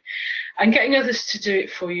for you. And getting others to do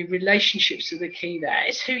it for you, relationships are the key there.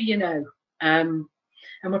 It's who you know. And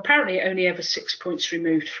we're apparently only ever 6 points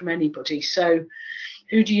removed from anybody. So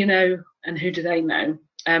who do you know and who do they know?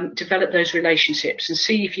 Develop those relationships and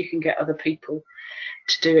see if you can get other people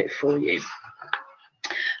to do it for you.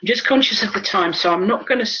 I'm just conscious of the time, so I'm not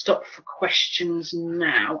going to stop for questions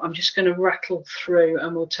now. I'm just going to rattle through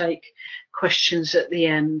and we'll take questions at the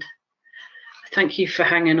end. Thank you for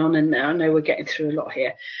hanging on in there. I know we're getting through a lot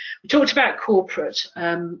here. We talked about corporate,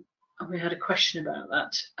 and we had a question about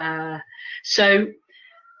that. So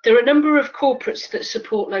there are a number of corporates that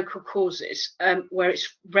support local causes where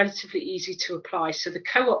it's relatively easy to apply. So the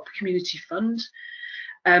Co-op Community Fund,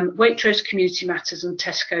 Waitrose Community Matters and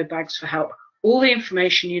Tesco Bags for Help. All the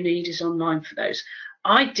information you need is online for those.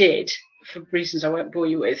 I did, for reasons I won't bore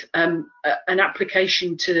you with, an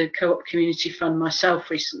application to the Co-op Community Fund myself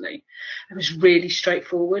recently. It was really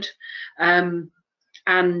straightforward.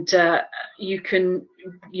 And you can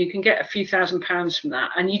get a few £1,000s from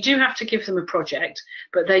that, and you do have to give them a project,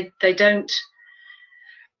 but they don't.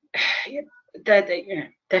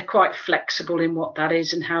 They're quite flexible in what that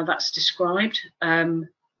is and how that's described.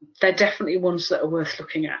 They're definitely ones that are worth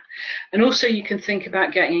looking at. And also you can think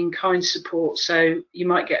about getting in-kind support. So you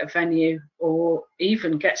might get a venue or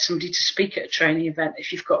even get somebody to speak at a training event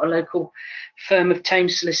if you've got a local firm of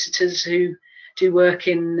Thames solicitors who do work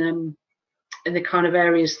in the kind of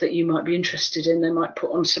areas that you might be interested in. They might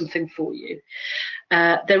put on something for you.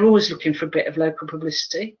 They're always looking for a bit of local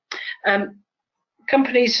publicity.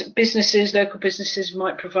 Companies, businesses, local businesses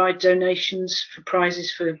might provide donations for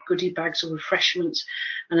prizes for goodie bags or refreshments.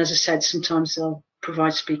 And as I said, sometimes they'll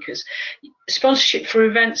provide speakers. Sponsorship for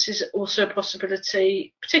events is also a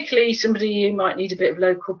possibility, particularly somebody who might need a bit of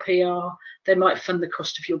local PR. They might fund the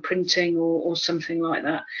cost of your printing or something like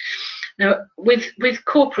that. Now, with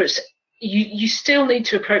corporates, you still need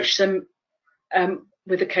to approach them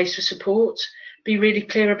with a case for support. Be really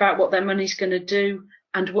clear about what their money's going to do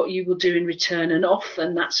and what you will do in return. And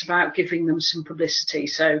often that's about giving them some publicity.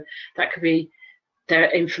 So that could be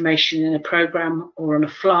their information in a programme or on a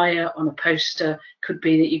flyer, on a poster. Could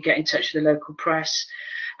be that you get in touch with the local press.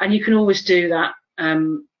 And you can always do that,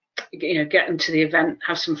 get them to the event,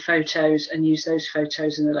 have some photos and use those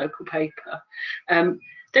photos in the local paper.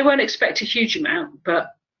 They won't expect a huge amount,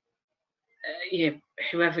 but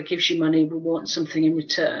whoever gives you money will want something in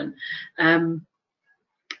return.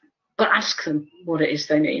 But ask them what it is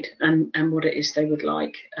they need and what it is they would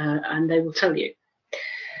like, and they will tell you.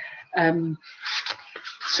 And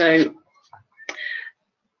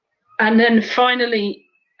then finally,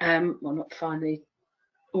 well, not finally,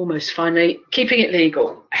 almost finally, keeping it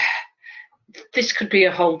legal. This could be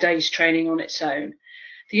a whole day's training on its own.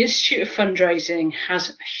 The Institute of Fundraising has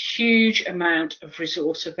a huge amount of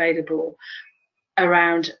resource available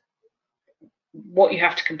around what you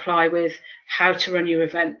have to comply with, how to run your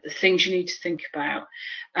event, the things you need to think about.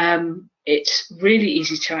 It's really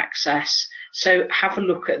easy to access, so have a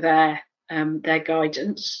look at their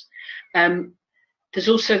guidance. There's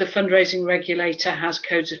also the fundraising regulator has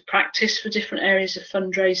codes of practice for different areas of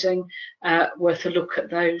fundraising, worth a look at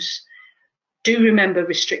those. Do remember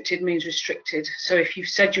restricted means restricted, so if you've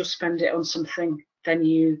said you'll spend it on something, then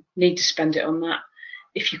you need to spend it on that.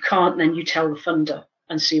 If you can't, then you tell the funder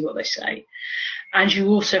and see what they say. And you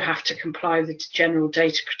also have to comply with the general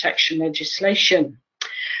data protection legislation.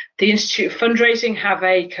 The Institute of Fundraising have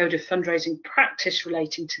a code of fundraising practice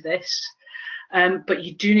relating to this, but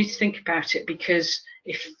you do need to think about it, because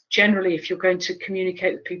if you're going to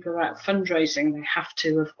communicate with people about fundraising, they have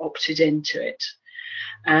to have opted into it.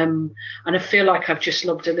 And I feel like I've just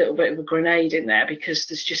lobbed a little bit of a grenade in there, because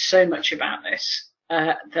there's just so much about this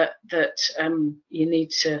that you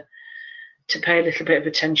need to pay a little bit of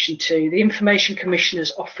attention to. The Information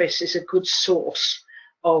Commissioner's Office is a good source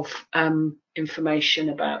of information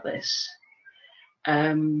about this.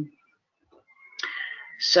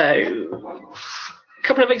 So a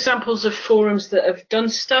couple of examples of forums that have done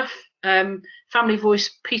stuff. Family Voice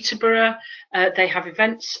Peterborough, they have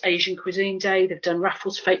events, Asian Cuisine Day, they've done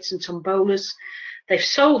raffles, fates and tombolas. They've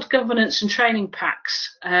sold governance and training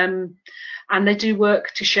packs, and they do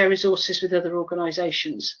work to share resources with other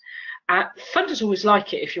organisations. Funders always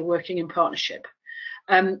like it if you're working in partnership,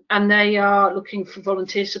 and they are looking for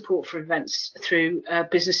volunteer support for events through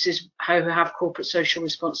businesses who have corporate social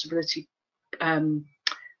responsibility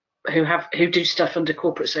who do stuff under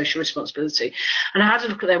corporate social responsibility. And I had a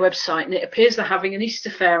look at their website, and it appears they're having an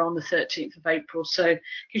Easter fair on the 13th of April, so it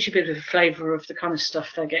gives you a bit of a flavour of the kind of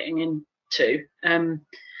stuff they're getting into.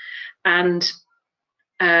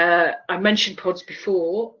 I mentioned pods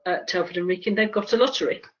before at Telford and Wrekin. They've got a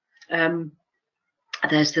lottery.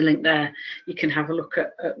 There's the link there. You can have a look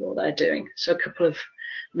at what they're doing. So a couple of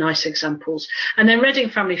nice examples. And then Reading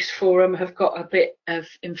Families Forum have got a bit of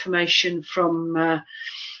information from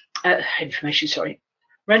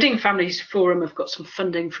Reading Families Forum have got some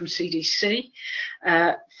funding from CDC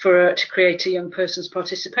to create a young person's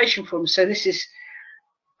participation forum. So this is,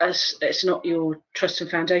 it's not your trust and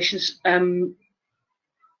foundations,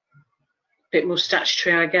 bit more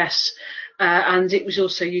statutory, I guess. And it was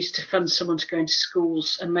also used to fund someone to go into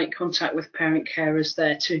schools and make contact with parent carers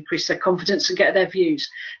there to increase their confidence and get their views.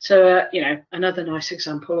 So, you know, another nice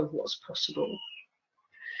example of what's possible.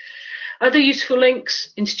 Other useful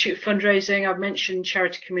links: Institute of Fundraising, I've mentioned,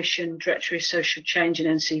 Charity Commission, Directory of Social Change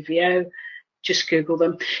and NCVO. Just Google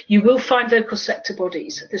them. You will find local sector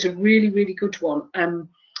bodies. There's a really, really good one,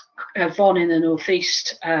 Vaughan in the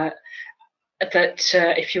northeast, that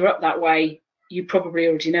if you're up that way, you probably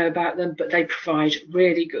already know about them, but they provide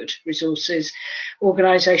really good resources.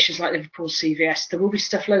 Organisations like Liverpool CVS, there will be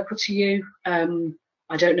stuff local to you.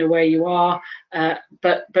 I don't know where you are,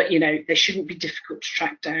 but you know, they shouldn't be difficult to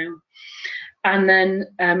track down. And then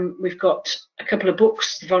we've got a couple of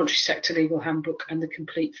books, the Voluntary Sector Legal Handbook and the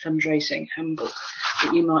Complete Fundraising Handbook,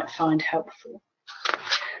 that you might find helpful.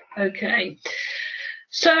 Okay,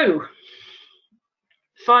 so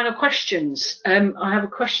final questions. I have a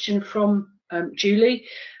question from Julie.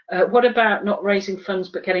 What about not raising funds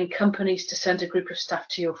but getting companies to send a group of staff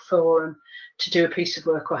to your forum to do a piece of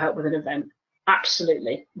work or help with an event?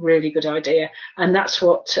 Absolutely, really good idea. And that's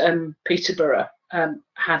what Peterborough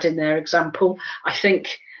had in their example. I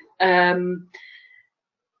think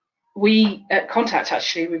we at Contact,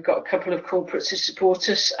 actually, we've got a couple of corporates who support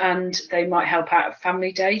us, and they might help out at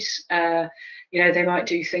family days. You know, they might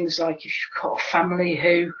do things like, if you've got a family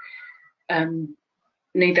who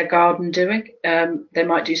need their garden doing, they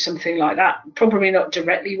might do something like that. Probably not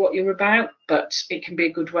directly what you're about, but it can be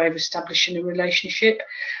a good way of establishing a relationship.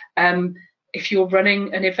 If you're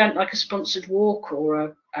running an event like a sponsored walk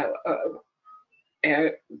or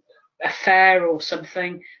a fair or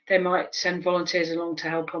something, they might send volunteers along to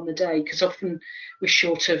help on the day, because often we're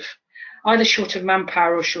either short of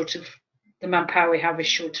manpower or the manpower we have is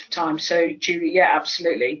short of time. So Julie, yeah,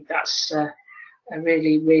 absolutely, that's a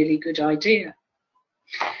really, really good idea.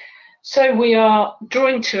 So we are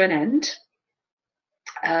drawing to an end.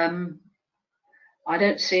 I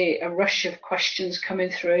don't see a rush of questions coming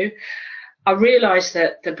through. I realise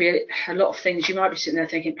that there'll be a lot of things you might be sitting there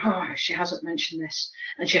thinking, oh, she hasn't mentioned this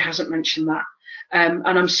and she hasn't mentioned that. And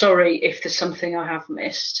I'm sorry if there's something I have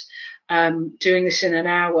missed. Doing this in an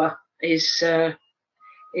hour is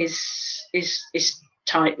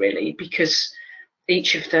tight, really, because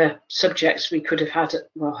each of the subjects we could have had,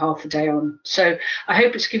 well, half a day on. So I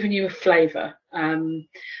hope it's given you a flavour and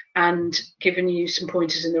given you some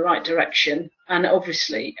pointers in the right direction. And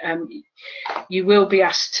obviously, you will be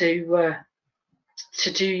asked to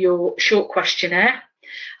do your short questionnaire.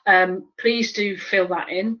 Please do fill that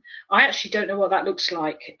in. I actually don't know what that looks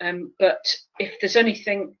like, but if there's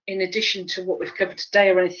anything in addition to what we've covered today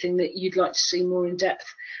or anything that you'd like to see more in depth,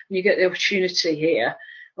 and you get the opportunity here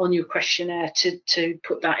on your questionnaire to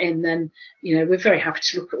put that in, then, you know, we're very happy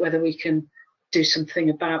to look at whether we can do something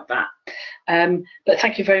about that. But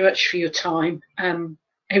thank you very much for your time.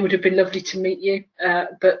 It would have been lovely to meet you,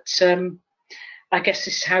 but I guess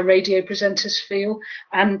this is how radio presenters feel,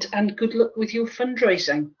 and good luck with your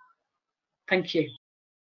fundraising. Thank you.